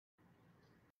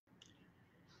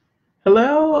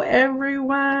Hello,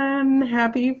 everyone.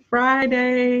 Happy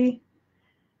Friday.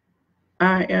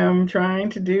 I am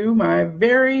trying to do my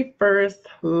very first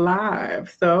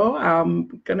live. So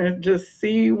I'm going to just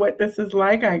see what this is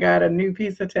like. I got a new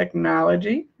piece of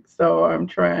technology. So I'm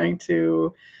trying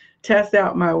to test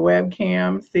out my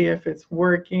webcam, see if it's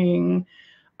working,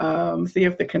 see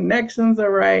if the connections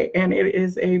are right. And it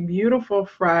is a beautiful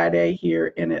Friday here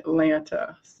in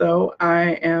Atlanta. So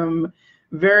I am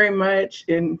very much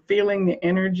in feeling the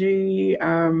energy,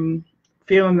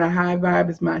 feeling the high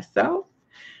vibes myself.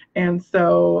 And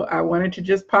so I wanted to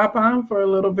just pop on for a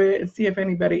little bit and see if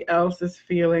anybody else is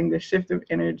feeling the shift of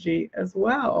energy as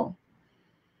well.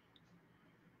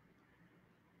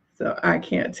 So I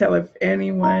can't tell if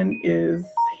anyone is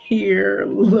here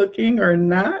looking or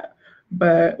not,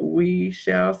 but we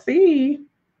shall see.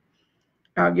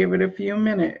 I'll give it a few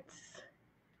minutes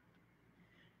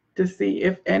to see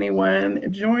if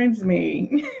anyone joins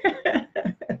me.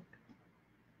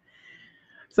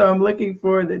 So I'm looking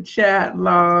for the chat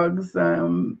logs.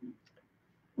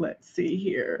 Let's see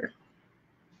here.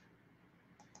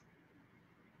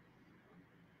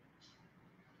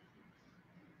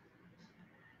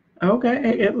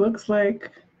 Okay, it looks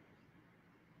like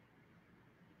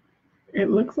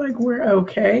we're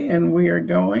okay and we are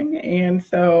going. And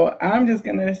so I'm just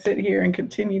going to sit here and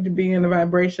continue to be in the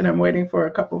vibration. I'm waiting for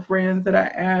a couple friends that I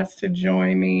asked to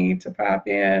join me to pop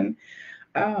in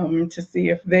to see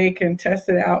if they can test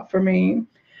it out for me.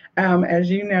 As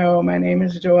you know, my name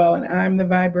is Joelle and I'm the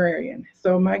Viberarian.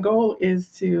 So my goal is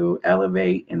to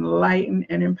elevate, enlighten,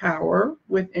 and empower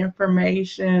with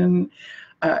information,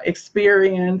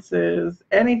 experiences,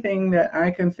 anything that I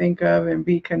can think of and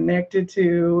be connected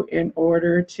to in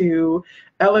order to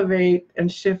elevate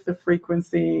and shift the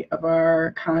frequency of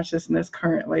our consciousness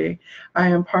currently. I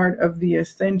am part of the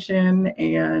ascension,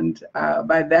 and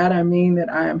by that I mean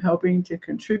that I am helping to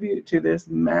contribute to this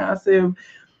massive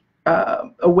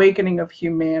awakening of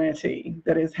humanity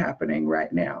that is happening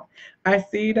right now. I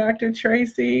see Dr.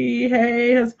 Tracy,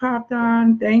 hey, has popped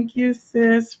on. Thank you,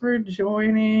 sis, for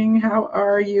joining. How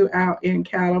are you out in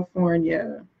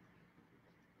California?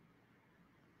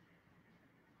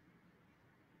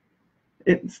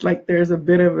 It's like there's a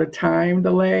bit of a time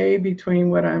delay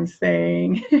between what I'm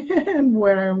saying and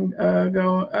what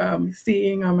I'm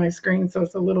seeing on my screen, so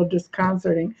it's a little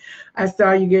disconcerting. I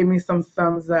saw you gave me some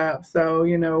thumbs up, so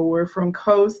we're from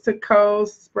coast to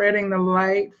coast, spreading the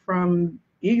light from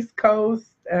East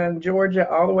Coast and Georgia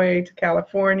all the way to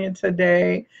California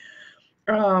today.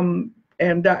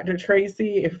 And Dr.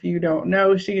 Tracy, if you don't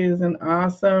know, she is an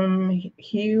awesome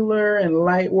healer and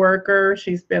light worker.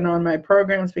 She's been on my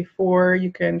programs before.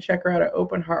 You can check her out at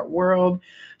Open Heart World.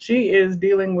 She is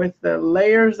dealing with the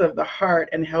layers of the heart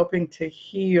and helping to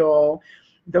heal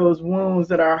those wounds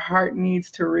that our heart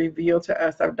needs to reveal to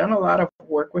us. I've done a lot of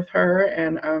work with her,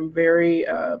 and I'm very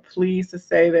pleased to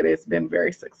say that it's been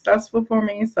very successful for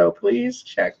me. So please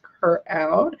check her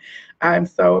out. I'm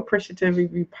so appreciative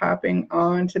of you popping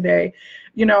on today.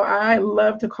 I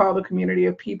love to call the community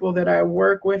of people that I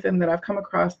work with and that I've come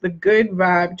across the Good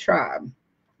Vibe Tribe.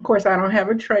 Of course, I don't have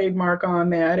a trademark on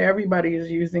that. Everybody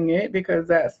is using it because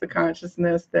that's the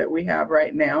consciousness that we have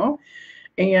right now.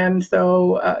 And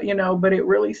so, but it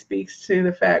really speaks to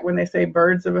the fact when they say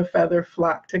birds of a feather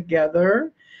flock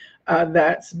together.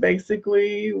 That's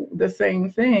basically the same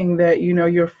thing, that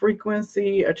your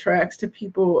frequency attracts to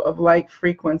people of like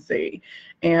frequency.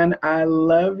 And I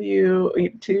love you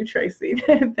too, Tracy.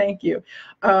 Thank you.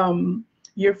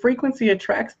 Your frequency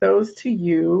attracts those to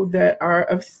you that are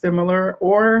of similar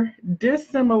or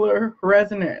dissimilar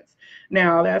resonance.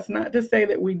 Now, that's not to say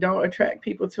that we don't attract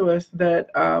people to us that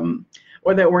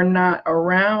or that we're not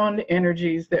around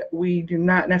energies that we do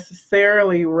not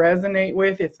necessarily resonate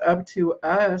with. It's up to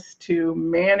us to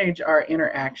manage our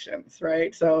interactions,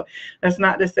 right? So that's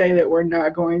not to say that we're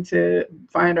not going to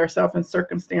find ourselves in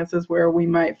circumstances where we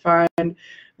might find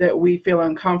that we feel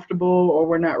uncomfortable or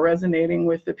we're not resonating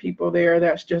with the people there.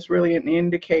 That's just really an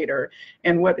indicator.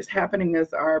 And what is happening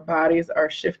is our bodies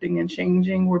are shifting and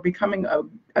changing. We're becoming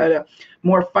a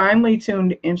more finely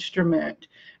tuned instrument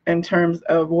in terms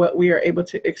of what we are able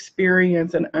to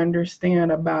experience and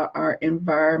understand about our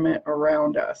environment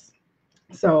around us.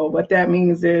 So what that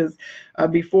means is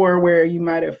before, where you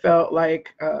might have felt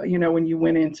like, when you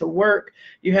went into work,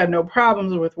 you had no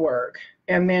problems with work.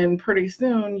 And then pretty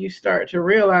soon you start to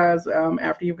realize,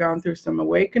 after you've gone through some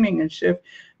awakening and shift,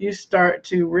 you start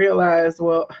to realize,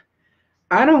 well,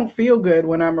 I don't feel good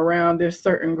when I'm around this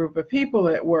certain group of people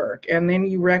at work. And then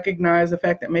you recognize the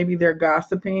fact that maybe they're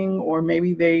gossiping, or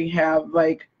maybe they have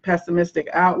like pessimistic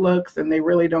outlooks and they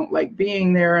really don't like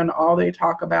being there, and all they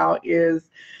talk about is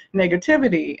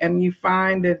negativity. And you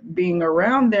find that being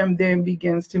around them then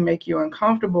begins to make you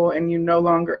uncomfortable, and you no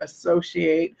longer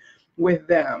associate with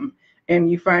them. And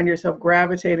you find yourself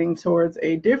gravitating towards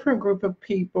a different group of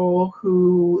people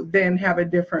who then have a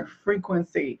different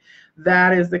frequency.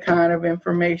 That is the kind of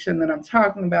information that I'm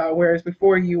talking about. Whereas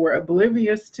before you were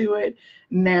oblivious to it,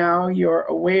 now you're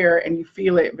aware and you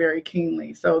feel it very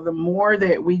keenly. So the more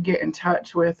that we get in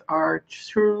touch with our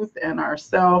truth and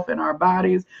ourself and our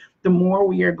bodies, the more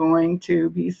we are going to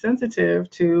be sensitive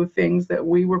to things that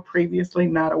we were previously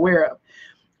not aware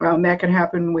of. That can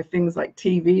happen with things like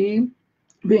TV,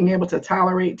 being able to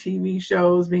tolerate TV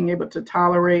shows, being able to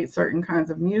tolerate certain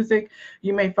kinds of music.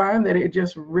 You may find that it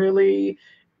just really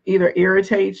either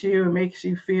irritates you and makes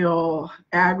you feel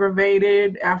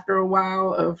aggravated after a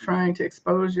while of trying to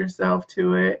expose yourself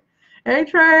to it. Hey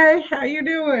Trey, how you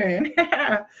doing?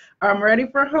 I'm ready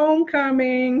for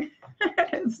homecoming.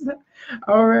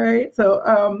 All right. So,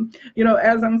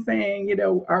 as I'm saying,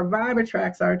 our vibe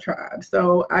attracts our tribe.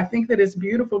 So I think that it's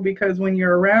beautiful because when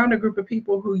you're around a group of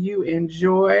people who you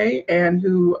enjoy and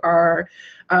who are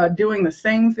doing the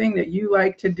same thing that you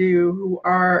like to do, who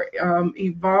are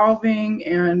evolving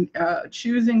and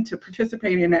choosing to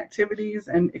participate in activities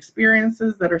and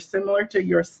experiences that are similar to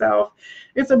yourself,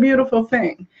 it's a beautiful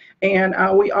thing. And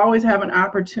we always have an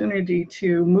opportunity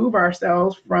to move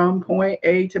ourselves from point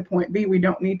A to point B. We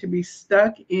don't need to be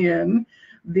stuck in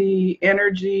the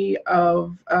energy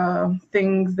of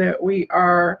things that we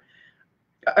are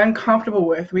uncomfortable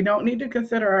with. We don't need to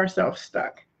consider ourselves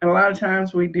stuck. And a lot of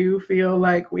times we do feel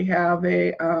like we have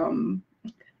a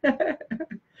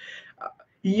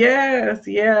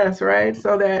Yes, right.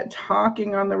 So that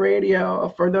talking on the radio,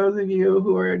 for those of you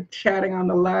who are chatting on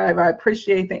the live, I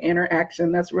appreciate the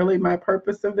interaction. That's really my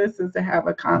purpose of this, is to have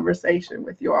a conversation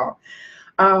with you all.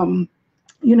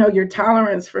 Your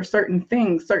tolerance for certain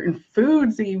things, certain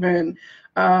foods even,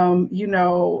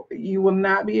 you will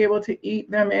not be able to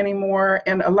eat them anymore.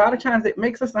 And a lot of times it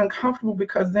makes us uncomfortable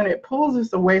because then it pulls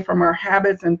us away from our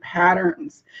habits and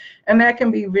patterns. And that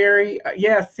can be very,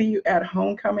 see you at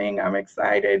homecoming. I'm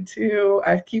excited too.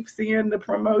 I keep seeing the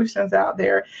promotions out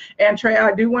there. And Trey,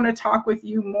 I do want to talk with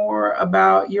you more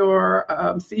about your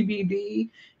CBD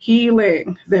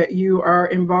healing that you are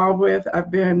involved with.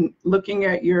 I've been looking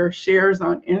at your shares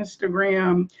on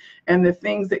Instagram and the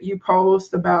things that you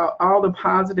post about all the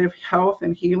positive health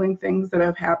and healing things that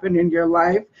have happened in your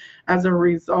life as a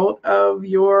result of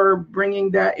your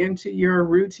bringing that into your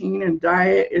routine and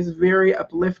diet is very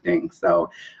uplifting.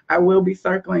 So I will be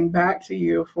circling back to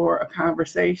you for a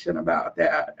conversation about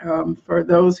that. For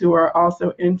those who are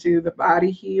also into the body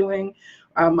healing,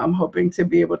 I'm hoping to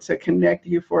be able to connect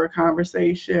you for a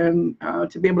conversation,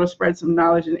 to be able to spread some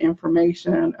knowledge and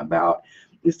information about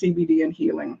the CBD and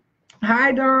healing.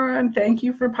 Hi, Dawn. Thank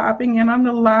you for popping in on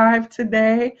the live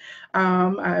today.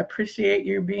 I appreciate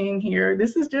you being here.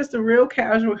 This is just a real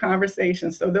casual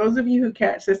conversation. So those of you who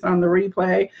catch this on the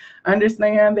replay,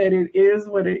 understand that it is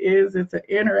what it is. It's an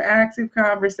interactive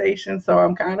conversation. So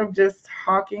I'm kind of just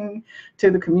talking to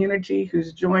the community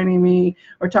who's joining me.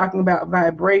 We're talking about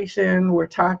vibration. We're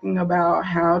talking about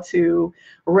how to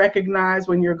recognize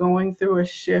when you're going through a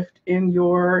shift in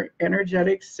your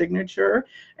energetic signature,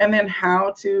 and then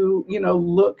how to,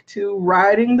 look to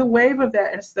riding the wave of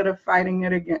that instead of fighting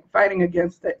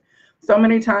against it. So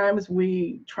many times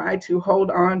we try to hold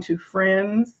on to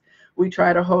friends, we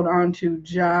try to hold on to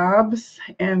jobs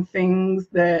and things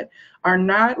that are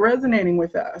not resonating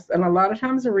with us. And a lot of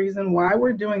times the reason why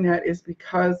we're doing that is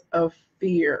because of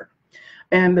fear.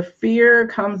 And the fear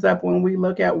comes up when we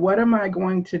look at, what am I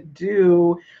going to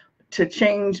do to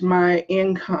change my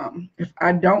income? If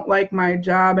I don't like my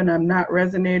job and I'm not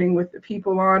resonating with the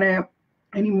people on it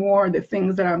anymore, the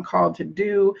things that I'm called to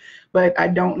do, but I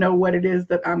don't know what it is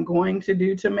that I'm going to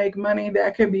do to make money,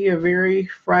 that could be a very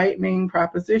frightening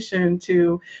proposition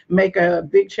to make a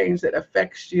big change that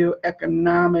affects you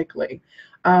economically.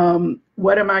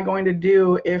 What am I going to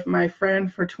do if my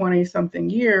friend for 20 something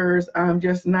years, I'm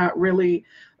just not really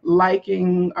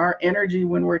liking our energy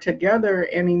when we're together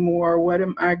anymore? What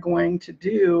am I going to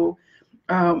do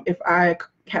if I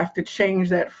have to change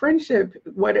that friendship?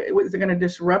 What is it going to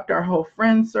disrupt our whole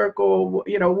friend circle?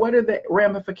 What are the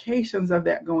ramifications of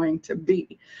that going to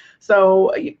be?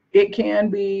 So it can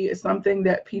be something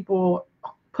that people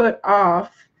put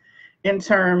off in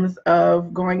terms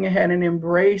of going ahead and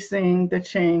embracing the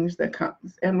change that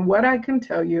comes. And what I can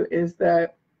tell you is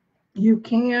that you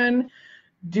can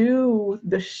do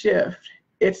the shift.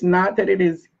 It's not that it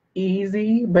is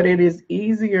easy, but it is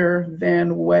easier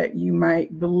than what you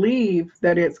might believe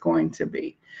that it's going to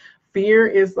be. Fear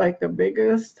is like the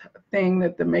biggest thing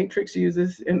that the matrix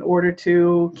uses in order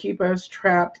to keep us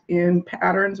trapped in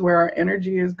patterns where our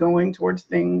energy is going towards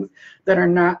things that are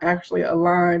not actually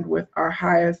aligned with our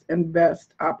highest and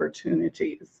best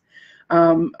opportunities.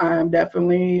 I'm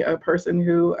definitely a person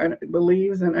who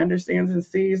believes and understands and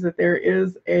sees that there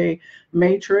is a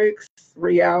matrix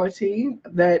reality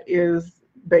that is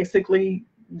basically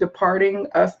departing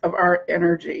us of our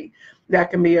energy.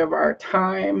 That can be of our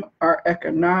time, our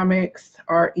economics,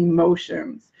 our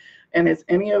emotions. And it's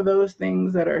any of those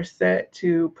things that are set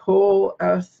to pull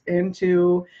us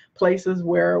into places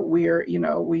where we're,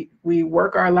 we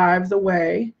work our lives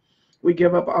away. We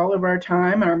give up all of our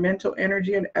time, our mental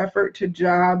energy and effort to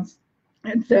jobs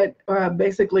and that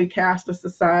basically cast us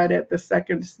aside at the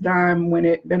second dime when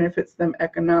it benefits them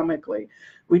economically.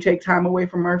 We take time away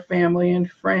from our family and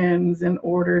friends in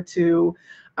order to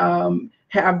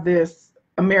have this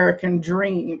American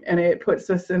dream, and it puts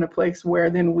us in a place where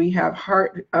then we have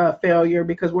heart failure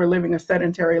because we're living a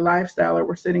sedentary lifestyle, or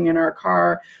we're sitting in our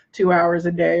car 2 hours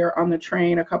a day or on the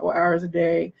train a couple hours a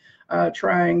day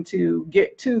trying to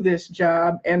get to this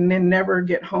job and then never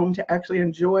get home to actually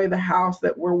enjoy the house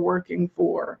that we're working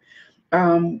for.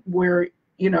 We're,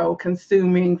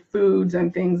 consuming foods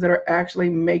and things that are actually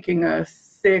making us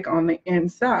sick on the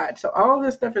inside. So all of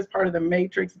this stuff is part of the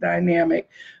matrix dynamic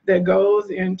that goes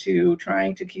into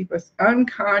trying to keep us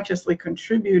unconsciously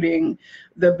contributing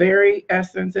the very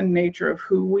essence and nature of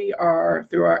who we are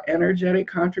through our energetic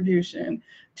contribution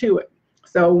to it.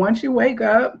 So once you wake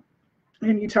up,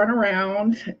 and you turn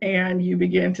around and you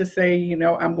begin to say,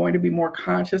 I'm going to be more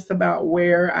conscious about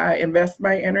where I invest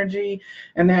my energy,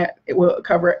 and that it will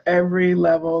cover every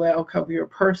level. That will cover your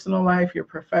personal life, your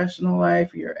professional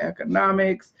life, your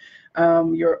economics,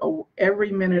 your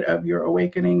every minute of your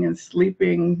awakening and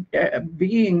sleeping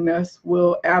beingness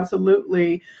will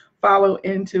absolutely follow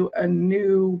into a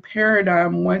new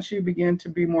paradigm once you begin to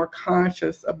be more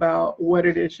conscious about what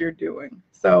it is you're doing.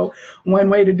 So one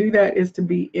way to do that is to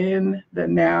be in the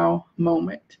now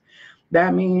moment.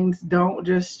 That means don't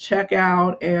just check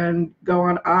out and go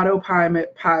on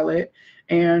autopilot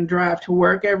and drive to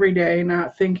work every day,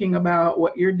 not thinking about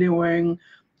what you're doing,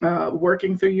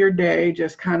 working through your day,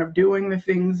 just kind of doing the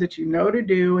things that you know to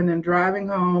do, and then driving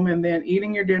home and then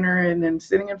eating your dinner and then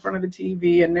sitting in front of the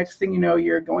TV. And next thing you know,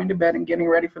 you're going to bed and getting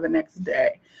ready for the next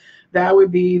day. That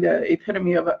would be the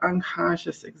epitome of an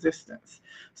unconscious existence.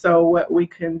 So what we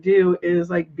can do is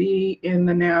like be in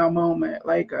the now moment.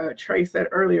 Like Trey said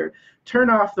earlier, turn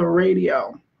off the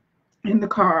radio in the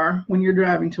car when you're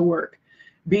driving to work.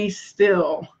 Be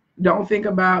still. Don't think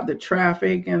about the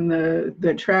traffic and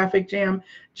the traffic jam.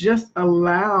 Just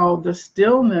allow the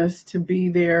stillness to be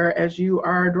there as you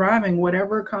are driving.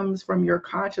 Whatever comes from your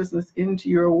consciousness into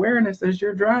your awareness as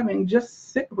you're driving,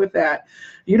 just sit with that.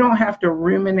 You don't have to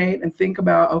ruminate and think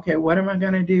about, okay, what am I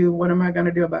going to do? What am I going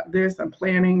to do about this? I'm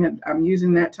planning and I'm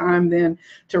using that time then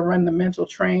to run the mental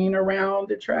train around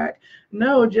the track.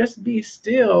 No, just be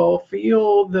still,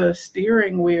 feel the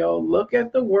steering wheel, look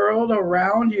at the world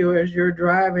around you as you're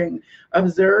driving,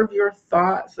 observe your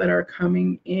thoughts that are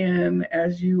coming in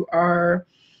as you are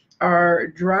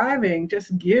driving.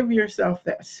 Just give yourself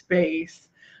that space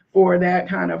for that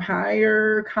kind of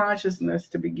higher consciousness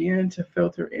to begin to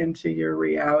filter into your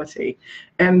reality.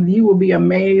 And you will be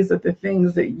amazed at the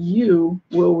things that you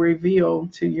will reveal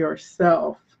to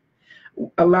yourself.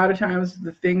 A lot of times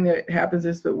the thing that happens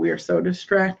is that we are so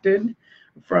distracted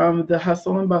from the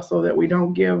hustle and bustle that we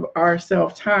don't give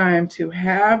ourselves time to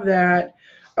have that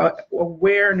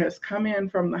awareness come in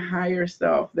from the higher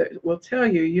self that will tell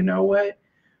you, you know what,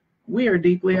 we are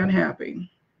deeply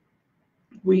unhappy.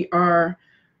 We are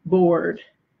bored.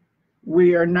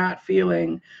 We are not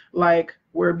feeling like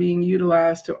we're being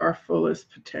utilized to our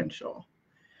fullest potential.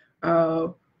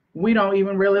 We don't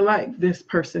even really like this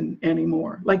person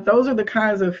anymore. Like those are the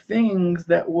kinds of things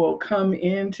that will come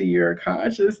into your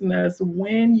consciousness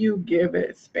when you give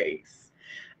it space,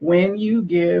 when you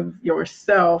give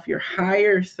yourself, your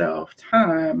higher self,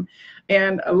 time.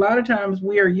 And a lot of times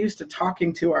we are used to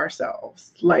talking to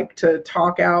ourselves, like to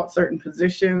talk out certain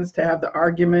positions, to have the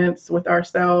arguments with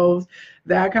ourselves,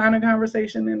 that kind of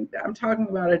conversation. And I'm talking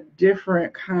about a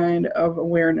different kind of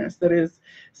awareness that is,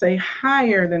 say,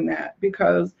 higher than that,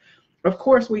 because of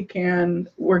course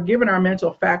we're given our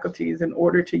mental faculties in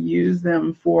order to use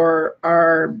them for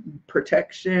our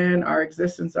protection, our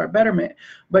existence, our betterment.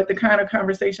 But the kind of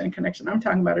conversation and connection I'm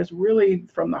talking about is really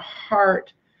from the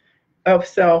heart of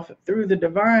self through the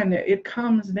divine, it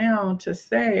comes down to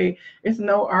say it's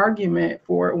no argument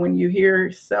for when you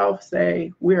hear self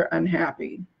say we're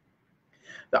unhappy.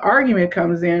 The argument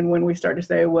comes in when we start to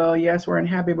say, well, yes, we're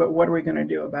unhappy, but what are we going to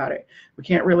do about it? We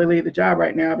can't really leave the job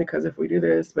right now because if we do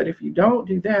this, but if you don't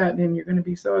do that, then you're going to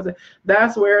be so.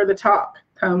 That's where the talk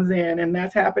comes in, and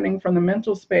that's happening from the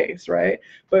mental space, right?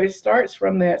 But it starts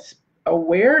from that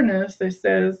awareness that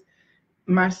says,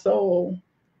 my soul,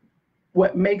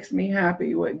 what makes me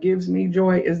happy, what gives me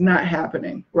joy is not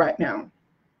happening right now.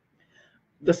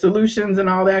 The solutions and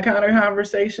all that kind of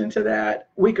conversation to that,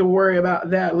 we can worry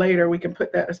about that later. We can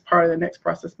put that as part of the next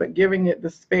process, but giving it the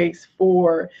space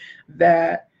for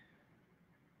that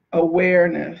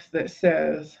awareness that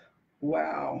says,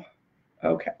 wow,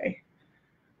 okay,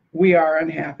 we are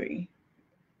unhappy.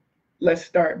 Let's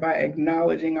start by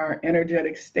acknowledging our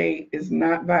energetic state is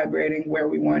not vibrating where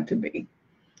we want to be.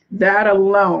 That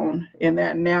alone in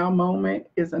that now moment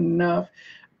is enough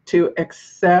to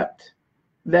accept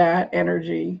that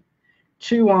energy,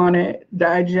 chew on it,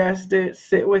 digest it,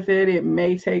 sit with it. It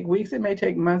may take weeks, it may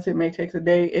take months, it may take a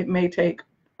day, it may take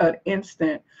an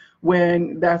instant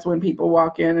when that's when people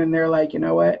walk in and they're like, you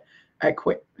know what, I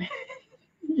quit,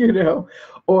 you know,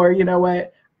 or you know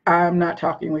what, I'm not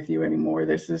talking with you anymore.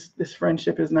 This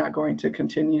friendship is not going to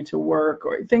continue to work,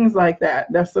 or things like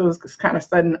that. That's those kind of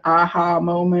sudden aha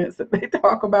moments that they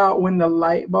talk about when the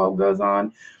light bulb goes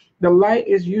on. The light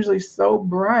is usually so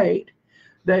bright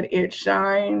that it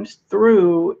shines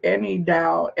through any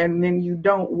doubt, and then you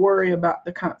don't worry about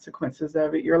the consequences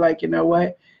of it. You're like, you know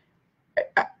what?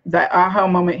 That aha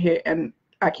moment hit, and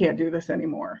I can't do this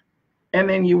anymore. And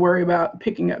then you worry about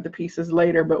picking up the pieces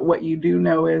later. But what you do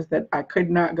know is that I could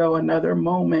not go another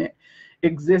moment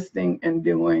existing and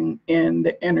doing in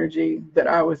the energy that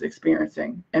I was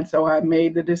experiencing. And so I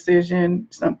made the decision,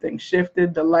 something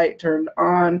shifted, the light turned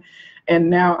on, and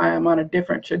now I am on a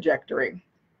different trajectory,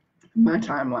 my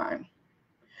timeline.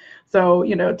 So,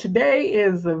 you know, today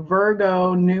is a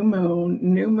Virgo new moon.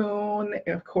 New moon,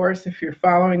 of course, if you're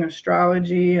following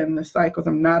astrology and the cycles,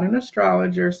 I'm not an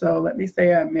astrologer, so let me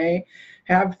say I may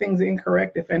have things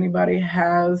incorrect. If anybody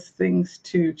has things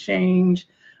to change,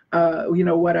 you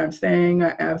know, what I'm saying,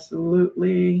 I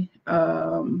absolutely.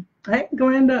 Hey,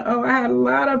 Glenda. Oh, I had a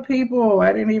lot of people.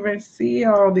 I didn't even see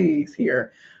all these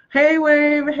here. Hey,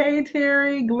 Wave. Hey,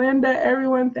 Terry, Glenda,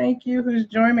 everyone. Thank you who's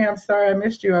joined me. I'm sorry I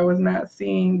missed you. I was not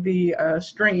seeing the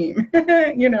stream,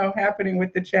 you know, happening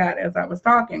with the chat as I was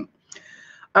talking.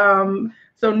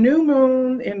 So new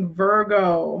moon in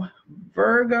Virgo.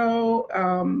 Virgo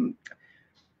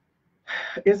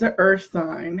is an earth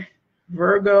sign.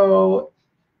 Virgo,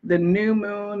 the new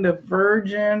moon, the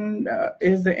Virgin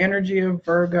is the energy of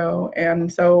Virgo.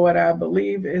 And so what I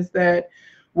believe is that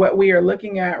what we are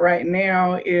looking at right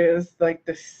now is like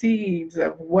the seeds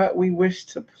of what we wish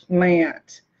to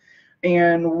plant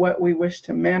and what we wish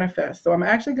to manifest. So I'm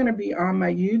actually going to be on my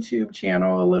YouTube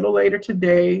channel a little later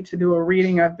today to do a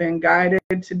reading. I've been guided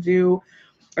to do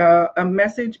a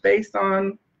message based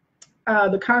on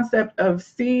the concept of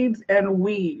seeds and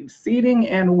weeds, seeding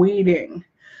and weeding.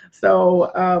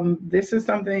 So this is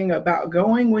something about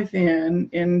going within.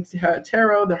 In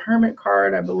tarot, the Hermit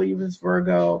card, I believe, is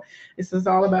Virgo. This is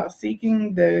all about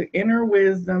seeking the inner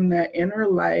wisdom, that inner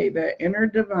light, that inner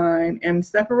divine, and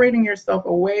separating yourself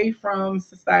away from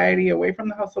society, away from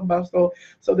the hustle bustle,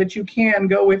 so that you can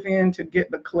go within to get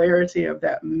the clarity of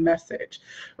that message,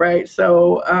 right?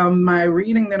 So my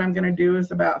reading that I'm going to do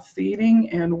is about seeding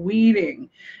and weeding.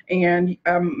 And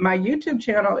my YouTube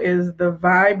channel is the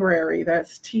Viberary.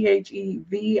 That's TheViberary.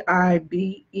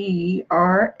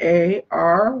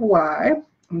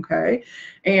 Okay.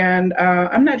 And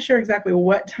I'm not sure exactly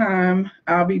what time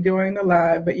I'll be doing the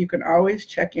live, but you can always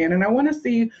check in. And I want to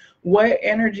see what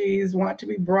energies want to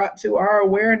be brought to our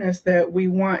awareness that we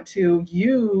want to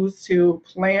use to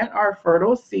plant our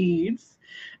fertile seeds,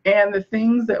 and the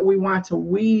things that we want to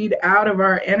weed out of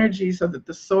our energy so that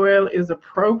the soil is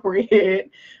appropriate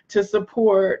to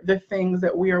support the things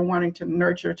that we are wanting to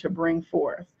nurture, to bring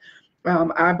forth.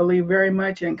 I believe very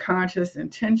much in conscious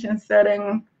intention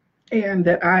setting, and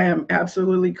that I am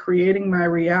absolutely creating my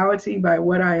reality by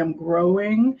what I am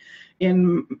growing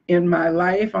in my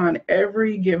life on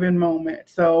every given moment.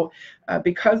 So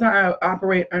because I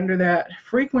operate under that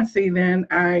frequency, then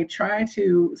I try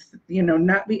to, you know,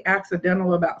 not be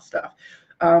accidental about stuff.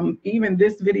 even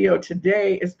this video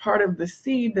today is part of the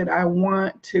seed that I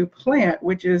want to plant,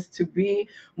 which is to be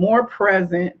more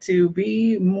present, to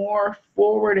be more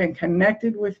forward and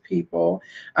connected with people,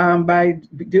 by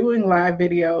doing live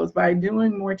videos, by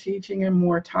doing more teaching and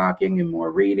more talking and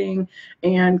more reading,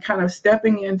 and kind of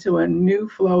stepping into a new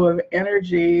flow of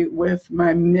energy with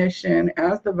my mission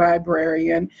as the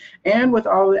Viberarian, and with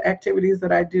all the activities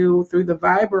that I do through the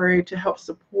Viberary to help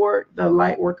support the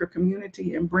light worker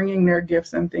community in bringing their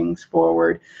gifts and things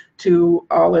forward to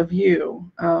all of you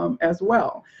as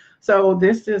well. So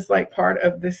this is like part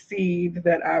of the seed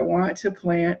that I want to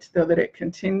plant so that it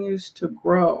continues to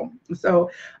grow. So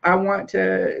I want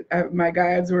to, my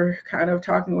guides were kind of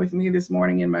talking with me this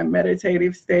morning in my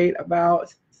meditative state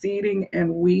about seeding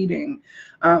and weeding.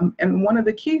 And one of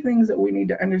the key things that we need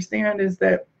to understand is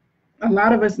that a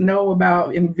lot of us know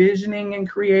about envisioning and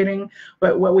creating,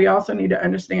 but what we also need to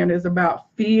understand is about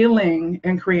feeling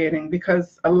and creating,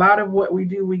 because a lot of what we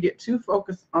do, we get too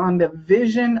focused on the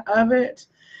vision of it,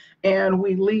 and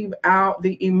we leave out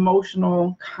the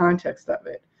emotional context of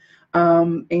it.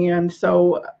 And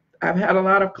so I've had a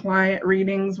lot of client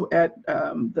readings at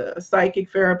the Psychic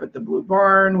Fair up at the Blue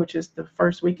Barn, which is the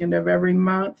first weekend of every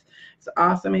month. It's an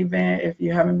awesome event. If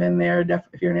you haven't been there,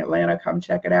 if you're in Atlanta, come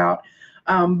check it out.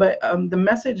 But the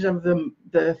message of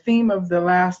the theme of the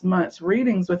last month's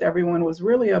readings with everyone was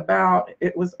really about,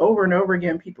 it was over and over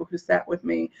again, people who sat with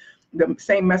me, the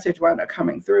same message wound up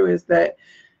coming through, is that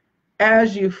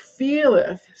as you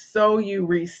feeleth, so you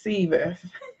receiveth,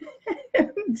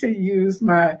 to use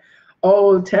my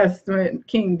Old Testament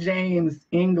King James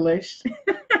English,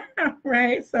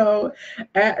 right? So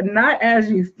not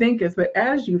as you thinketh, but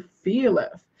as you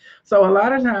feeleth. So a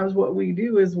lot of times what we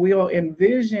do is we'll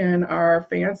envision our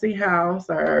fancy house,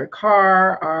 our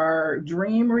car, our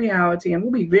dream reality, and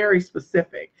we'll be very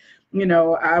specific. You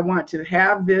know, I want to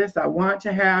have this, I want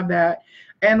to have that.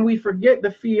 And we forget the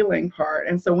feeling part.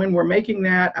 And so when we're making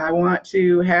that I want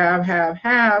to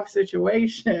have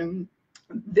situation,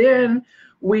 then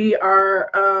we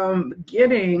are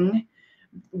getting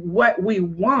what we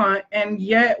want, and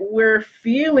yet we're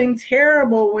feeling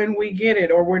terrible when we get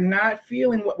it, or we're not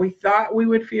feeling what we thought we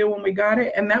would feel when we got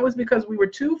it. And that was because we were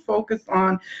too focused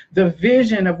on the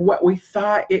vision of what we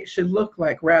thought it should look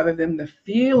like, rather than the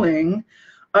feeling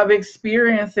of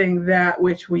experiencing that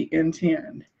which we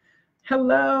intend.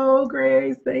 Hello,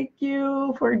 Grace. Thank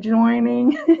you for joining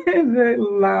the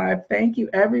live. Thank you,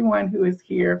 everyone who is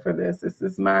here for this. This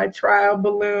is my trial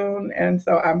balloon, and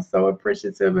so I'm so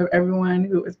appreciative of everyone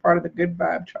who is part of the Good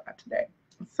Vibe Tribe today.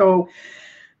 So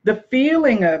the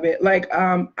feeling of it, like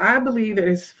I believe it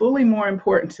is fully more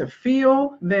important to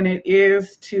feel than it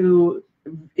is to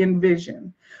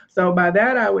envision. So by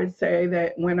that, I would say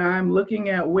that when I'm looking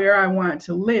at where I want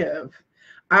to live,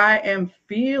 I am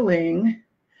feeling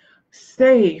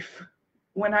safe.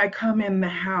 When I come in the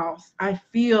house, I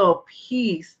feel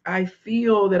peace. I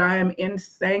feel that I am in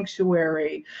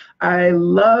sanctuary. I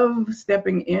love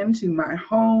stepping into my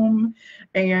home,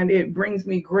 and it brings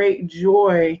me great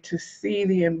joy to see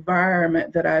the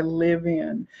environment that I live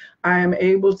in. I am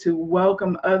able to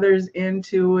welcome others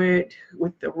into it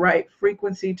with the right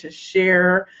frequency to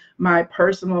share my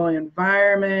personal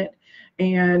environment.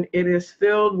 And it is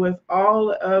filled with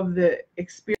all of the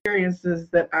experiences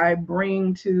that I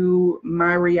bring to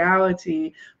my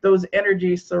reality. Those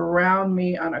energies surround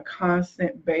me on a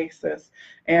constant basis.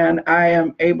 And I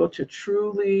am able to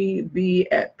truly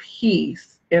be at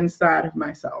peace inside of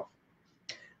myself.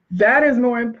 That is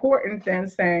more important than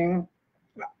saying,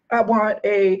 I want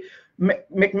a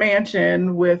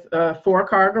McMansion with a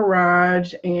 4-car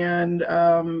garage and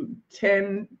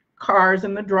 10 cars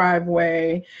in the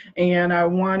driveway, and I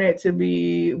want it to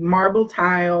be marble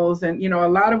tiles. And, you know, a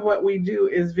lot of what we do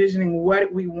is visioning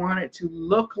what we want it to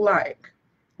look like,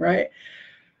 right?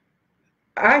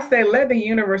 I say, let the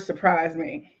universe surprise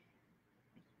me.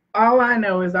 All I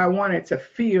know is I want it to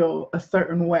feel a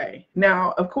certain way.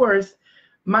 Now, of course,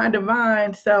 my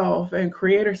divine self and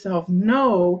creator self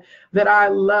know that I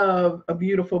love a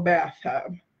beautiful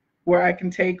bathtub where I can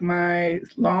take my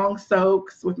long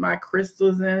soaks with my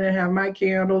crystals in it, have my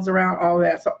candles around, all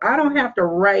that. So I don't have to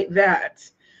write that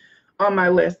on my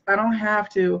list. I don't have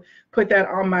to put that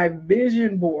on my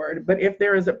vision board. But if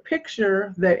there is a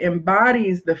picture that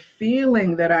embodies the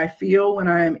feeling that I feel when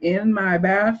I am in my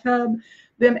bathtub,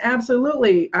 then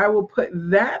absolutely I will put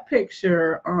that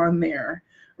picture on there.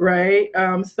 Right.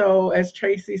 So as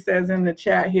Tracy says in the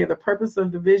chat here, the purpose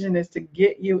of the vision is to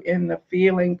get you in the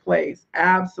feeling place.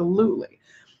 Absolutely.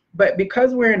 But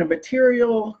because we're in a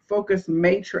material focused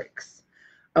matrix,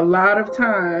 a lot of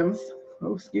times,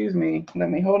 oh, excuse me,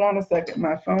 let me hold on a second.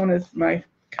 My phone is, my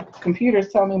Computer's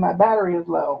telling me my battery is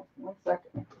low. 1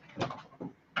 second.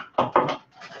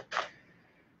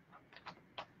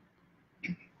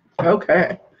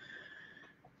 Okay.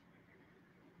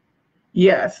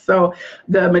 Yes, so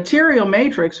the material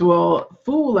matrix will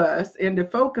fool us into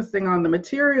focusing on the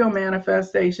material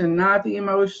manifestation, not the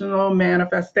emotional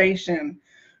manifestation,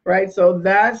 right? So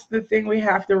that's the thing we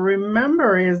have to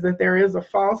remember, is that there is a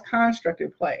false construct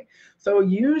at play. So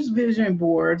use vision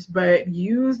boards, but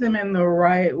use them in the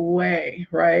right way,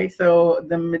 right? So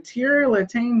the material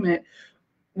attainment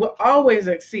will always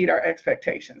exceed our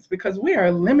expectations, because we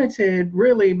are limited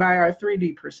really by our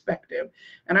 3D perspective.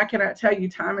 And I cannot tell you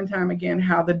time and time again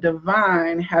how the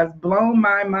divine has blown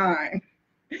my mind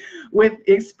with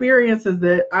experiences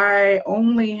that I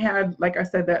only had, like I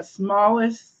said, that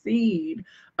smallest seed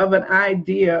of an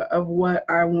idea of what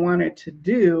I wanted to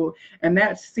do. And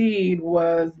that seed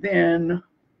was then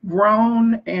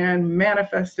grown and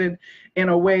manifested in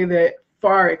a way that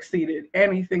far exceeded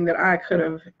anything that I could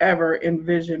have ever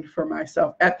envisioned for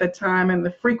myself at the time and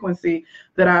the frequency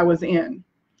that I was in.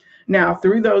 Now,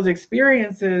 through those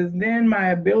experiences, then my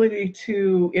ability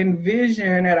to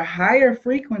envision at a higher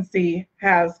frequency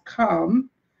has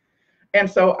come. And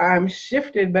so I'm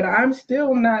shifted, but I'm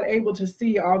still not able to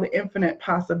see all the infinite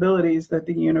possibilities that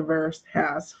the universe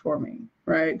has for me,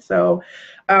 right? So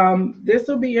this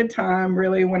will be a time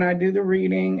really when I do the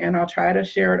reading, and I'll try to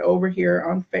share it over here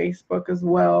on Facebook as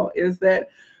well, is that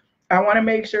I want to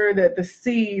make sure that the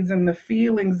seeds and the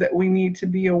feelings that we need to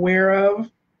be aware of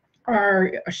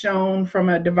are shown from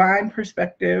a divine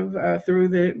perspective through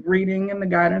the reading and the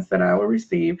guidance that I will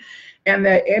receive, and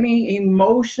that any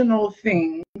emotional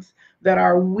things that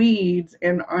are weeds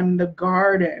and on the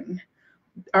garden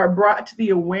are brought to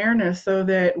the awareness, so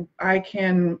that I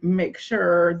can make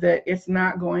sure that it's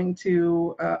not going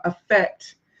to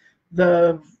affect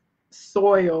the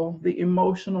soil, the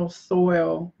emotional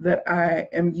soil that I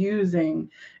am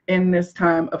using in this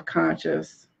time of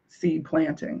conscious seed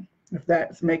planting, if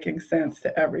that's making sense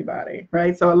to everybody,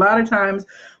 right? So a lot of times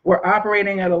we're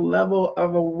operating at a level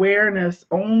of awareness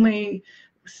only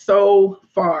so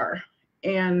far.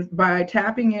 And by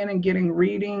tapping in and getting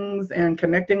readings and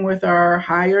connecting with our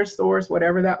higher source,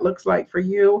 whatever that looks like for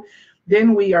you,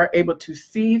 then we are able to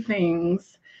see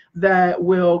things that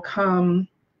will come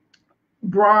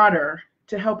broader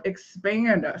to help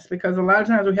expand us. Because a lot of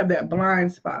times we have that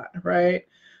blind spot, right?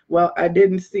 Well, I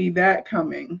didn't see that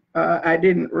coming. I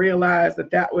didn't realize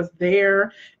that that was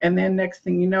there. And then next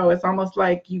thing you know, it's almost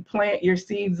like you plant your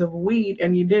seeds of wheat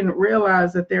and you didn't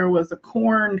realize that there was a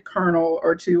corn kernel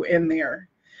or two in there,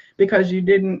 because you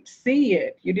didn't see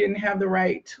it. You didn't have the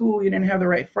right tool. You didn't have the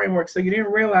right framework. So you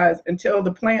didn't realize until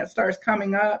the plant starts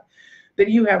coming up that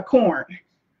you have corn.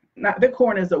 Not that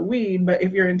corn is a weed, but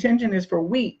if your intention is for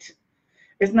wheat,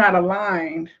 it's not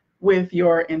aligned with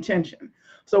your intention.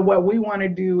 So what we want to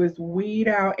do is weed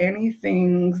out any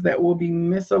things that will be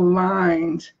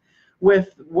misaligned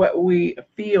with what we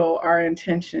feel our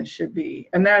intention should be.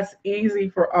 And that's easy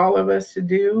for all of us to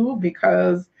do,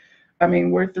 because, I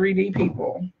mean, we're 3D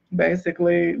people,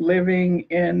 basically living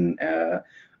in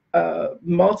a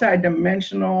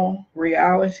multi-dimensional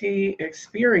reality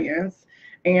experience.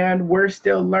 And we're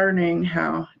still learning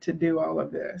how to do all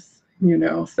of this, you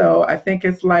know? So I think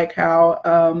it's like how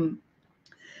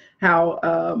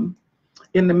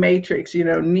in the Matrix, you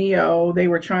know, Neo, they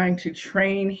were trying to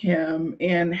train him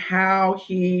in how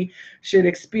he should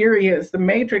experience the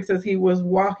Matrix as he was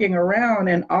walking around.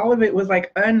 And all of it was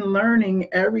like unlearning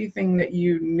everything that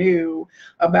you knew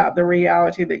about the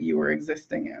reality that you were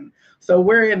existing in. So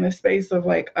we're in the space of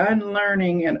like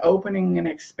unlearning and opening and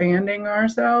expanding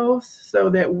ourselves so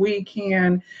that we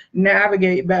can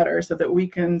navigate better, so that we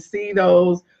can see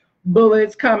those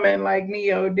bullets coming like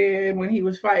Neo did when he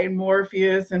was fighting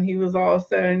Morpheus and he was all of a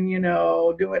sudden, you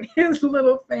know, doing his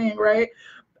little thing, right?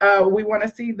 We want to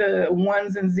see the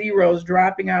ones and zeros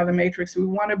dropping out of the Matrix. We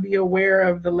want to be aware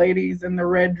of the ladies in the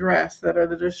red dress that are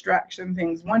the distraction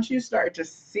things. Once you start to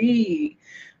see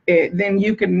it, then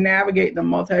you can navigate the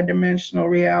multidimensional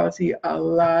reality a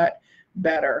lot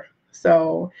better.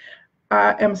 So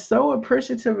I am so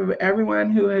appreciative of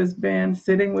everyone who has been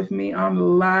sitting with me on the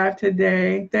live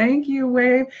today. Thank you,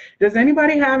 Wave. Does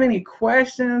anybody have any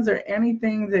questions or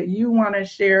anything that you want to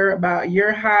share about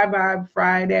your High Vibe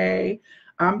Friday?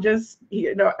 I'm just,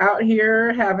 you know, out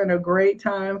here having a great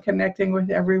time connecting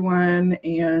with everyone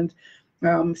and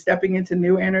stepping into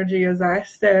new energy, as I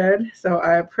said. So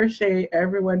I appreciate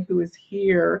everyone who is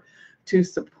here to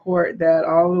support that,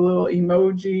 all the little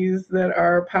emojis that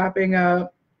are popping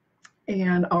up,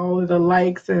 and all of the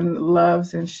likes and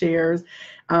loves and shares.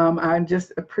 I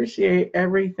just appreciate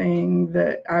everything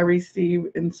that I receive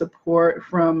in support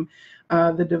from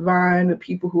the divine, the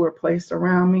people who are placed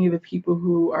around me, the people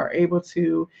who are able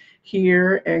to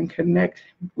hear and connect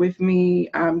with me.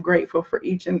 I'm grateful for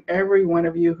each and every one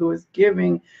of you who is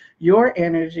giving your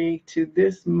energy to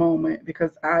this moment,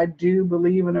 because I do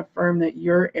believe and affirm that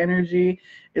your energy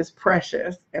is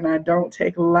precious, and I don't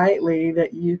take lightly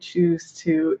that you choose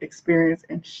to experience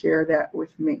and share that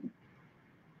with me.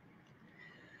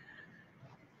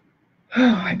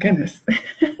 Oh my goodness.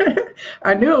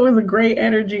 I knew it was a great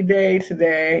energy day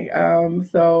today.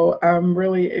 So I'm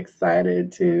really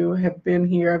excited to have been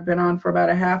here. I've been on for about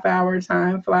a half hour.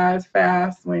 Time flies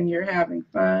fast when you're having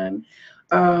fun.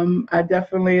 I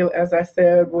definitely, as I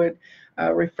said, would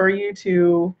refer you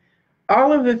to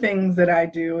all of the things that I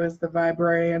do as the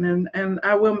Viberarian, and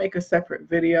I will make a separate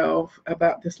video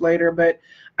about this later, but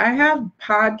I have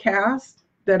podcasts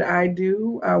that I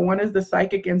do. One is the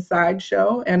Psychic Inside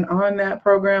Show, and on that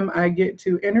program, I get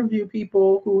to interview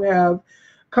people who have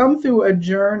come through a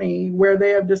journey where they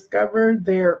have discovered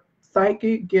their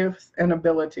psychic gifts and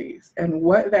abilities and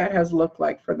what that has looked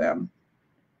like for them.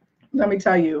 Let me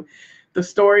tell you, the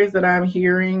stories that I'm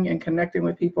hearing and connecting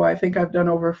with people, I think I've done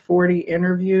over 40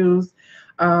 interviews.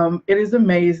 It is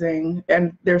amazing.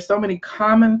 And there's so many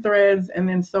common threads and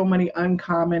then so many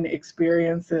uncommon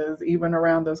experiences, even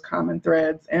around those common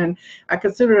threads. And I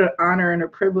consider it an honor and a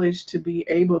privilege to be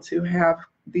able to have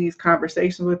these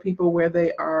conversations with people where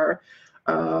they are,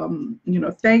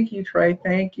 thank you, Trey.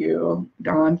 Thank you,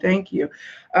 Dawn. Thank you.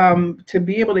 To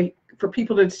be able to, for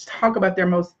people to talk about their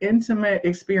most intimate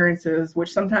experiences,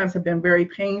 which sometimes have been very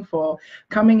painful,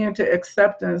 coming into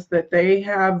acceptance that they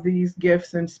have these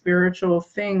gifts and spiritual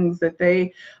things that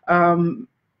they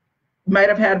might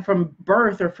have had from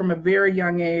birth or from a very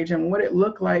young age, and what it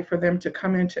looked like for them to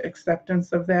come into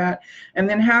acceptance of that, and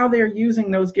then how they're using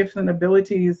those gifts and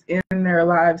abilities in their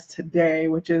lives today,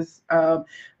 which is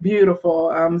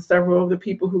beautiful. Several of the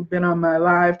people who've been on my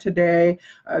live today,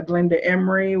 Glenda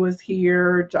Emery was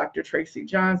here, Dr. Tracy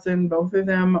Johnson, both of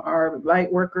them are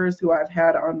light workers who I've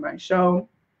had on my show.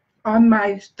 On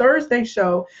my Thursday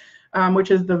show, which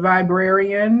is the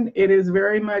Viberarian, it is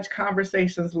very much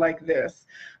conversations like this.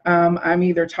 I'm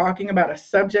either talking about a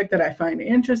subject that I find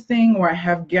interesting, or I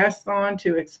have guests on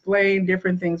to explain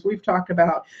different things. We've talked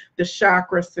about the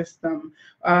chakra system,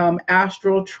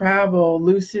 astral travel,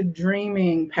 lucid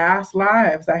dreaming, past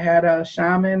lives. I had a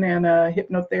shaman and a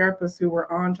hypnotherapist who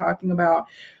were on talking about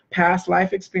past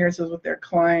life experiences with their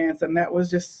clients, and that was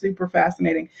just super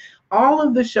fascinating. All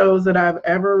of the shows that I've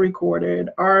ever recorded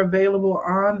are available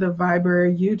on the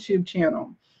Viberarian YouTube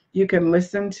channel. You can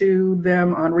listen to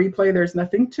them on replay. There's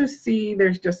nothing to see.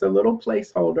 There's just a little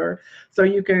placeholder. So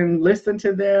you can listen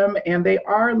to them, and they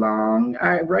are long.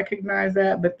 I recognize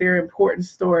that, but they're important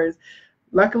stories.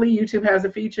 Luckily, YouTube has a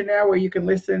feature now where you can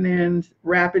listen in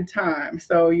rapid time.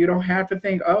 So you don't have to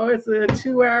think, oh, it's a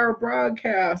 2-hour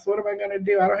broadcast. What am I going to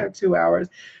do? I don't have 2 hours.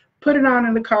 Put it on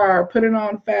in the car, put it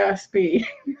on fast speed,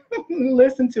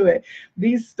 listen to it.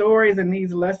 These stories and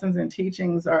these lessons and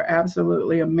teachings are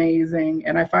absolutely amazing,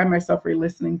 and I find myself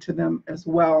re-listening to them as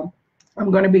well.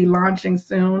 I'm going to be launching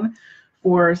soon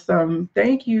for some,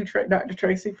 thank you, Dr.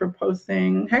 Tracy, for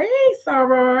posting. Hey,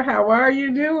 Sarah, how are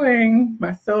you doing?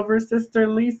 My silver sister,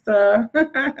 Lisa.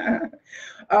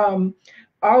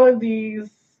 All of these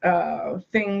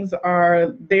things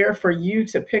are there for you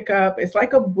to pick up. It's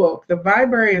like a book. The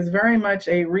Viberarian is very much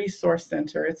a resource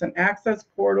center. It's an access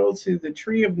portal to the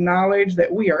tree of knowledge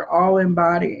that we are all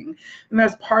embodying. And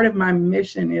that's part of my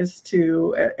mission, is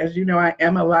to, as you know, I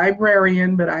am a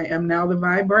librarian, but I am now the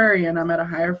Viberarian. I'm at a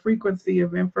higher frequency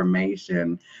of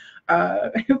information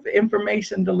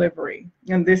delivery.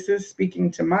 And this is speaking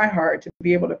to my heart, to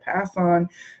be able to pass on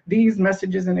these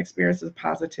messages and experiences of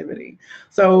positivity.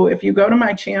 So if you go to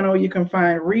my channel, you can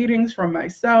find readings from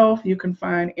myself. You can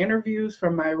find interviews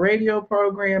from my radio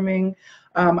programming.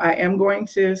 I am going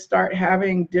to start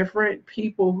having different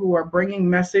people who are bringing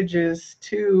messages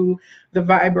to the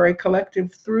Viberarian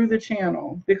Collective through the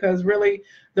channel, because really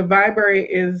the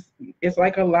Viberarian is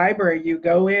like a library. You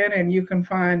go in and you can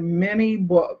find many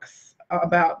books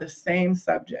about the same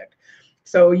subject.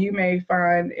 So you may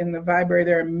find in the Viberarian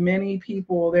there are many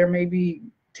people. There may be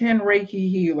 10 Reiki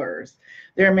healers.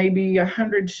 There may be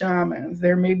 100 shamans.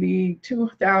 There may be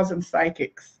 2,000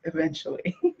 psychics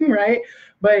eventually, right?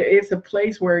 But it's a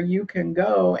place where you can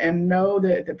go and know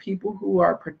that the people who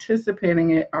are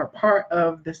participating in it are part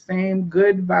of the same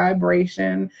good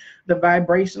vibration, the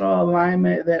vibrational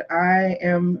alignment that I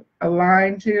am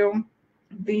aligned to.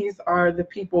 these are the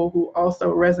people who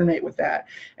also resonate with that.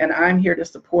 And I'm here to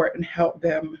support and help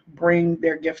them bring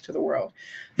their gift to the world.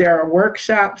 There are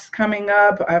workshops coming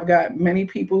up. I've got many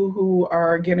people who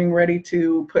are getting ready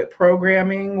to put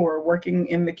programming or working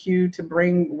in the queue to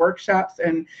bring workshops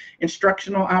and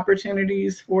instructional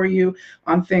opportunities for you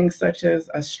on things such as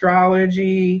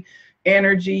astrology,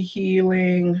 energy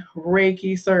healing,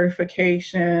 Reiki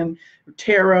certification,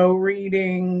 tarot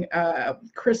reading,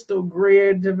 crystal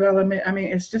grid development. I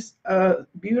mean, it's just a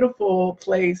beautiful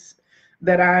place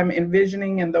that I'm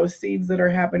envisioning, and those seeds that are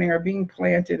happening are being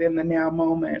planted in the now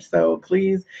moment. So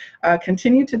please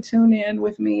continue to tune in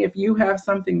with me. If you have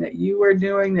something that you are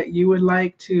doing that you would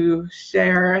like to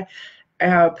share,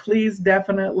 please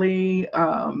definitely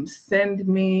send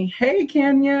me. Hey,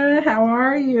 Kenya, how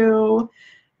are you?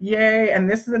 Yay. And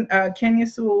this is Kenya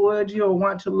Sewell Wood. You'll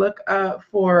want to look up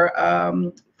for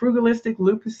Frugalistic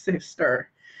Lupus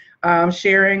Sister,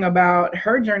 sharing about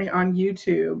her journey on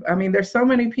YouTube. I mean, there's so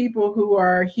many people who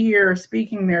are here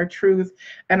speaking their truth,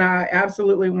 and I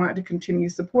absolutely want to continue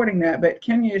supporting that. But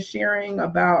Kenya is sharing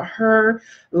about her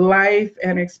life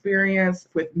and experience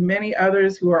with many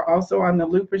others who are also on the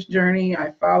lupus journey.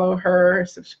 I follow her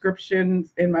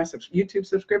subscriptions in my YouTube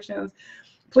subscriptions.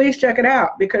 Please check it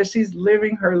out because she's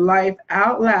living her life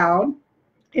out loud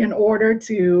in order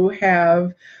to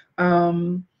have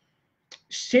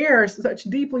share such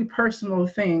deeply personal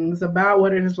things about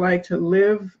what it is like to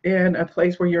live in a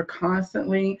place where you're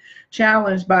constantly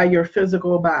challenged by your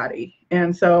physical body.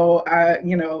 And so I,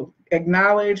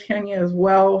 acknowledge Kenya as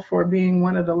well for being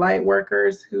one of the light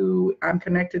workers who I'm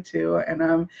connected to, and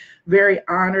I'm very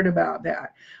honored about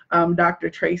that. Dr.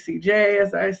 Tracy J,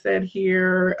 as I said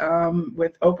here,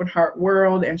 with Open Heart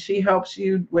World, and she helps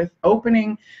you with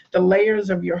opening the layers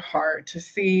of your heart to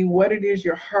see what it is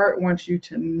your heart wants you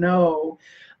to know,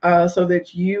 so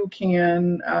that you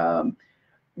can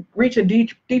reach a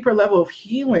deeper level of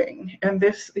healing. And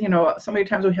this, so many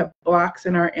times we have blocks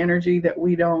in our energy that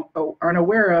we aren't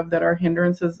aware of, that are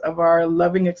hindrances of our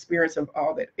loving experience of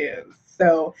all that is.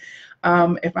 So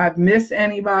if I've missed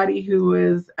anybody who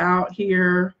is out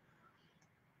here,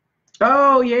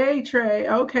 oh, yay, Trey.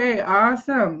 Okay,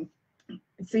 awesome.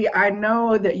 See, I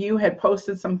know that you had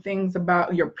posted some things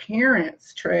about your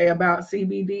parents, Trey, about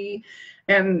CBD,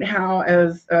 and how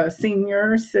as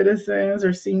senior citizens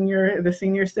or the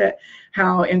senior set,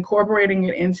 how incorporating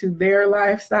it into their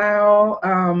lifestyle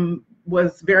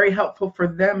was very helpful for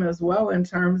them as well in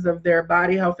terms of their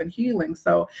body health and healing.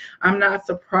 So I'm not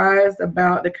surprised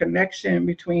about the connection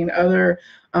between other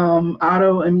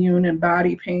autoimmune and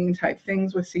body pain type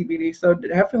things with CBD. So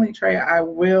definitely, Trey, I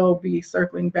will be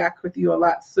circling back with you a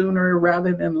lot sooner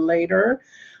rather than later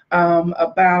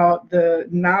about the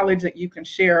knowledge that you can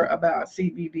share about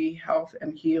CBD health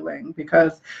and healing,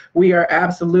 because we are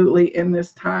absolutely in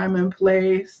this time and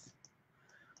place.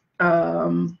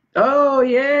 Oh,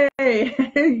 yay.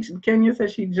 Kenya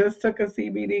says she just took a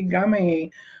CBD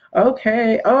gummy.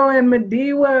 Okay. Oh, and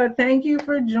Mediwa, thank you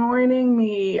for joining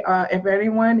me. If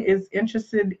anyone is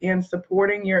interested in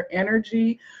supporting your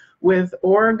energy with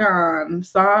Oregon,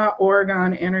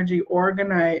 Oregon Energy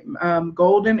Organite,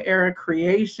 Golden Era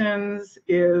Creations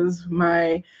is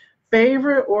my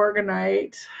favorite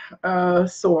Organite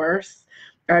source.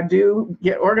 I do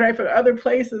get organized for other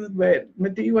places, but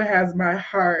Mediwa has my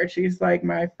heart. She's like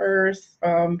my first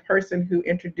person who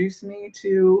introduced me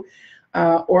to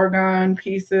Oregon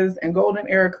pieces and Golden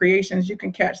Era Creations. You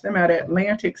can catch them at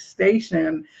Atlantic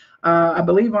Station, I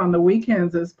believe on the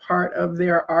weekends, as part of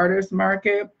their artist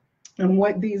market. And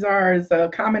what these are is a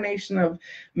combination of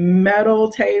metal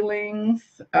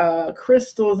tailings,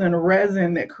 crystals, and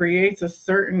resin that creates a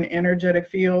certain energetic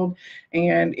field.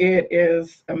 And it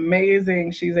is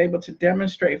amazing. She's able to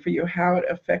demonstrate for you how it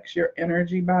affects your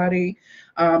energy body.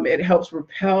 It helps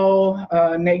repel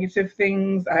negative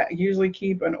things. I usually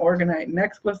keep an Organite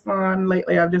necklace on.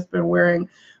 Lately, I've just been wearing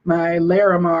my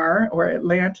Larimar or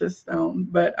Atlantis stone,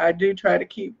 but I do try to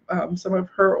keep some of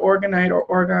her Organite or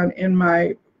Oregon in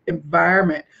my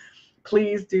environment.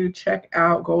 Please do check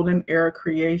out Golden Era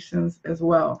Creations as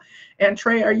well. And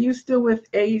Trey, are you still with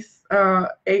Ace? Are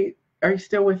you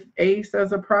still with Ace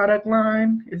as a product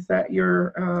line? Is that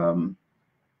your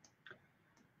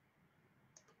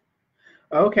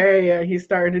okay, yeah, he's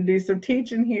starting to do some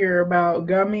teaching here about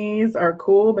gummies are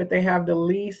cool, but they have the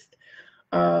least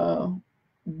BOO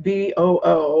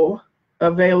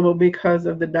available because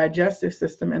of the digestive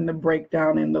system and the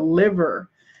breakdown in the liver.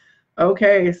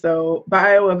 Okay, so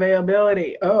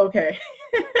bioavailability. Oh, okay.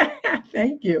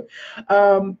 Thank you.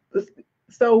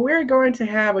 So we're going to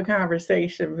have a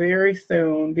conversation very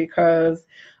soon, because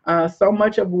So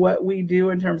much of what we do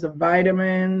in terms of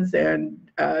vitamins and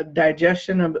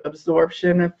digestion and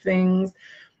absorption of things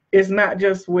is not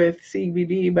just with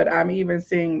CBD, but I'm even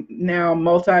seeing now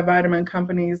multivitamin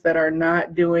companies that are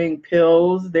not doing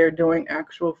pills. They're doing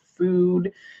actual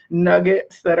food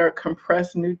nuggets that are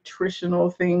compressed nutritional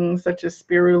things such as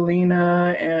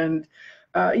spirulina. And,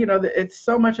 it's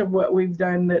so much of what we've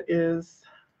done that is,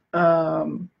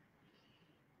 oh,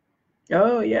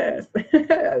 yes.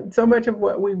 So much of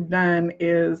what we've done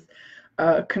is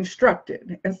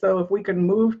constructed. And so if we can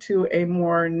move to a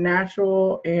more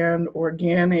natural and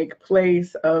organic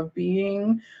place of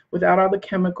being without all the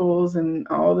chemicals and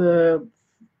all the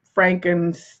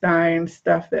Frankenstein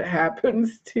stuff that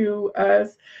happens to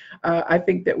us, I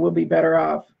think that we'll be better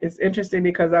off. It's interesting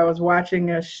because I was watching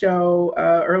a show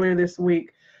earlier this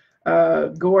week,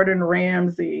 Gordon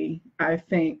Ramsay, I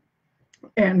think,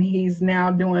 and he's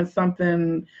now doing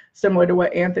something similar to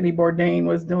what Anthony Bourdain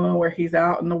was doing, where he's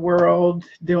out in the world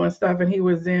doing stuff. And he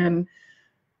was in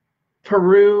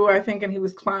Peru, I think, and he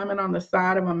was climbing on the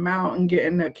side of a mountain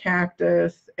getting a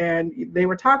cactus. And they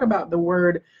were talking about the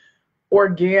word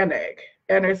organic.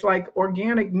 And it's like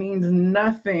organic means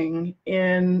nothing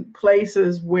in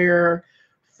places where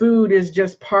food is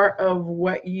just part of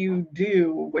what you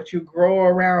do, what you grow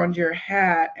around your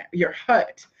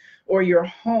hut, or your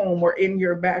home, or in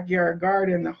your backyard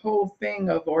garden. The whole thing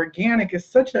of organic is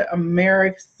such an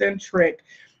American-centric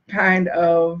kind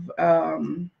of,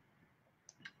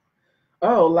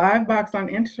 live box on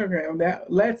Instagram.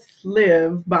 That Let's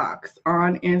Live box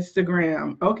on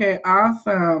Instagram. Okay,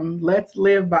 awesome. Let's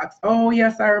Live box. Oh,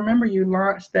 yes, I remember you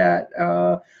launched that.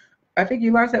 I think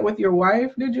you launched that with your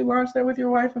wife. Did you launch that with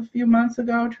your wife a few months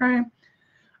ago, Trey?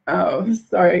 Oh,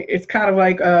 sorry. It's kind of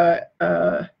like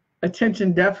a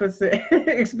attention deficit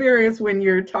experience when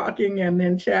you're talking and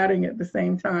then chatting at the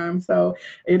same time. So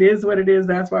it is what it is.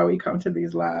 That's why we come to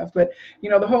these lives. But,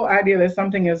 the whole idea that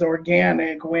something is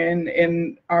organic when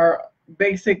in our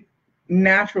basic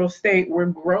natural state, we're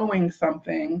growing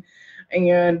something,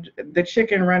 and the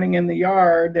chicken running in the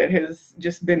yard that has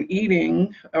just been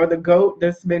eating, or the goat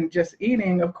that's been just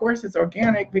eating, of course it's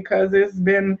organic because it's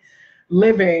been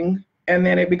living, and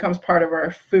then it becomes part of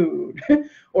our food.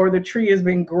 Or the tree has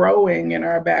been growing in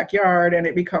our backyard and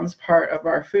it becomes part of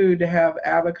our food to have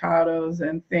avocados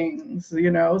and things,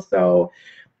 So,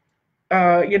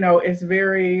 it's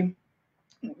very,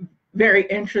 very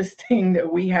interesting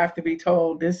that we have to be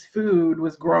told this food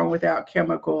was grown without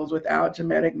chemicals, without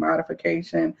genetic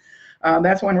modification.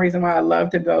 That's one reason why I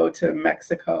love to go to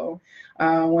Mexico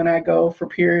when I go for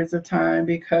periods of time,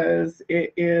 because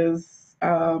it is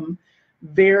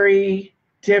very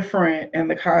different, and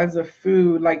the kinds of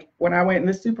food. Like when I went in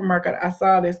the supermarket, I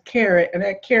saw this carrot, and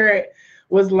that carrot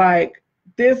was like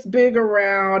this big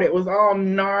around. It was all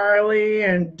gnarly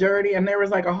and dirty, and there was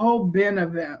like a whole bin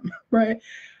of them, right?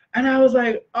 And I was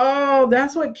like, oh,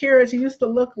 that's what carrots used to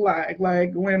look like.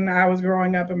 Like when I was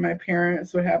growing up and my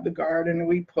parents would have the garden and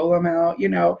we'd pull them out,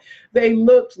 they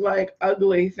looked like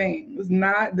ugly things,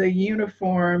 not the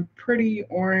uniform, pretty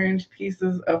orange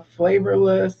pieces of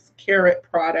flavorless carrot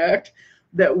product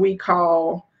that we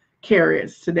call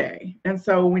carrots today. And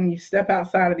so when you step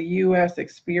outside of the U.S.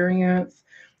 experience,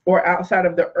 or outside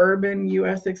of the urban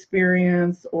U.S.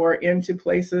 experience, or into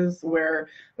places where,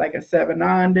 like a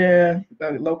Sevenanda,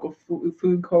 a local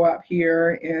food co-op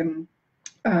here in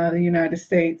the United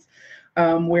States,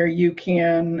 where you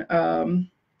can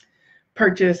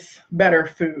purchase better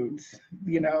foods.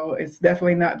 It's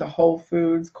definitely not the Whole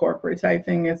Foods corporate type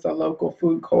thing. It's a local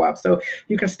food co-op. So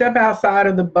you can step outside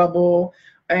of the bubble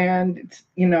and,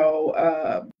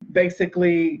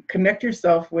 basically connect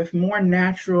yourself with more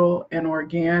natural and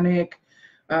organic,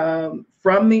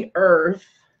 from the earth,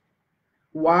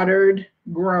 watered,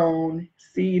 grown,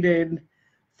 seeded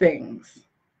things.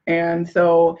 And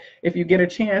so if you get a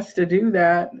chance to do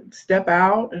that, step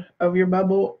out of your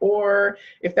bubble. Or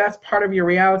if that's part of your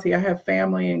reality, I have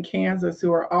family in Kansas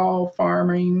who are all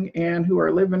farming and who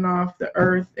are living off the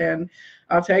earth. And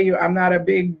I'll tell you, I'm not a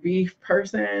big beef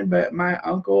person, but my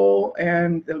uncle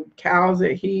and the cows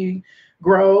that he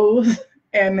grows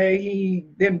and that he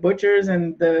then butchers,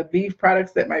 and the beef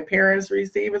products that my parents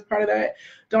receive as part of that,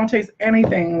 don't taste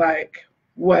anything like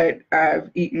what I've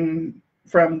eaten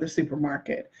from the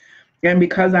supermarket. And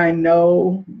because I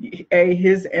know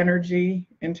his energy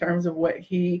in terms of what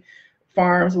he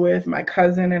farms with, my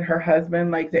cousin and her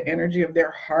husband, like the energy of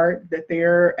their heart that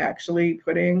they're actually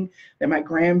putting, that my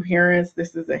grandparents,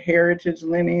 this is a heritage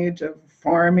lineage of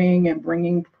farming and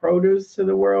bringing produce to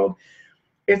the world.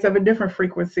 It's of a different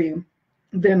frequency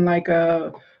than like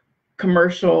a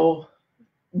commercial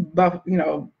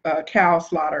cow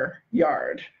slaughter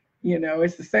yard.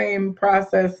 It's the same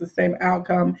process, the same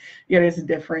outcome, yet it's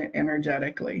different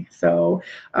energetically. So,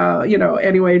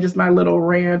 anyway, just my little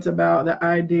rant about the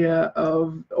idea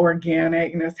of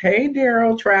organicness. Hey,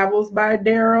 Daryl, Travels by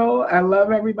Daryl. I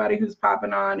love everybody who's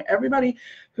popping on. Everybody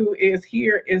who is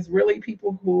here is really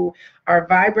people who are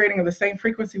vibrating of the same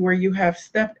frequency, where you have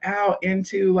stepped out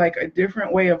into like a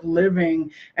different way of living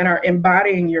and are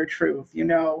embodying your truth.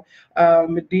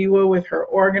 Mediwa with her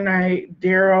Organite,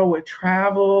 Daryl with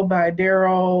Travel by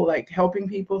Daryl, like helping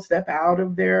people step out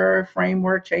of their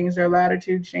framework, change their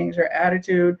latitude, change their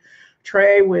attitude.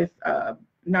 Trey with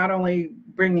not only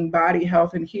bringing body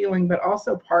health and healing, but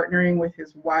also partnering with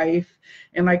his wife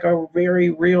in like a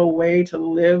very real way to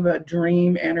live a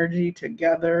dream energy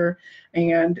together.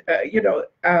 And,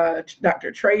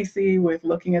 Dr. Tracy with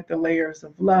looking at the layers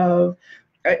of love.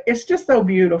 It's just so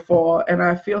beautiful, and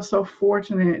I feel so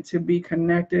fortunate to be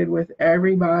connected with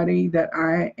everybody that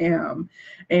I am.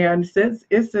 And since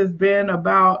this has been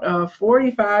about a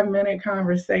 45-minute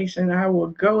conversation, I will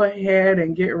go ahead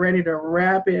and get ready to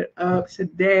wrap it up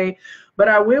today. But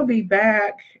I will be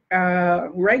back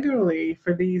regularly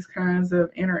for these kinds of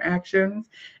interactions.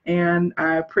 And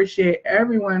I appreciate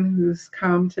everyone who's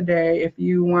come today. If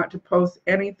you want to post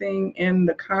anything in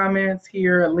the comments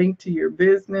here, a link to your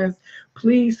business,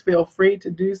 please feel free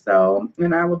to do so.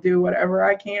 And I will do whatever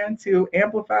I can to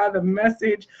amplify the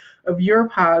message of your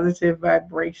positive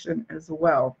vibration as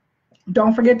well.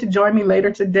 Don't forget to join me later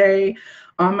today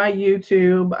on my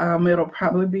YouTube. It'll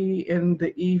probably be in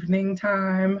the evening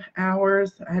time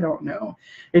hours. I don't know.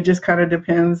 It just kind of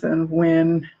depends on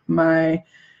when my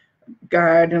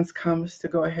guidance comes to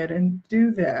go ahead and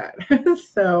do that.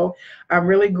 So I'm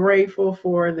really grateful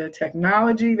for the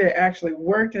technology that actually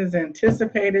worked as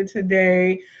anticipated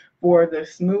today, for the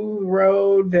smooth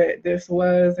road that this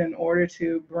was in order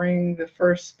to bring the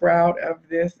first sprout of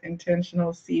this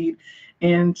intentional seed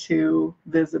into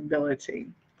visibility.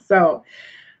 So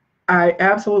I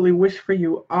absolutely wish for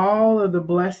you all of the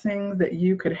blessings that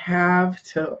you could have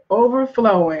to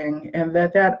overflowing, and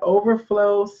that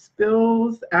overflow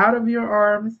spills out of your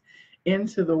arms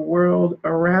into the world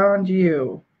around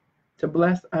you to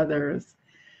bless others.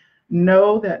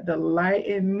 Know that the light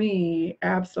in me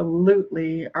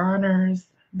absolutely honors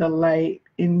the light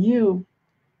in you.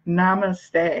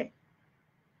 Namaste.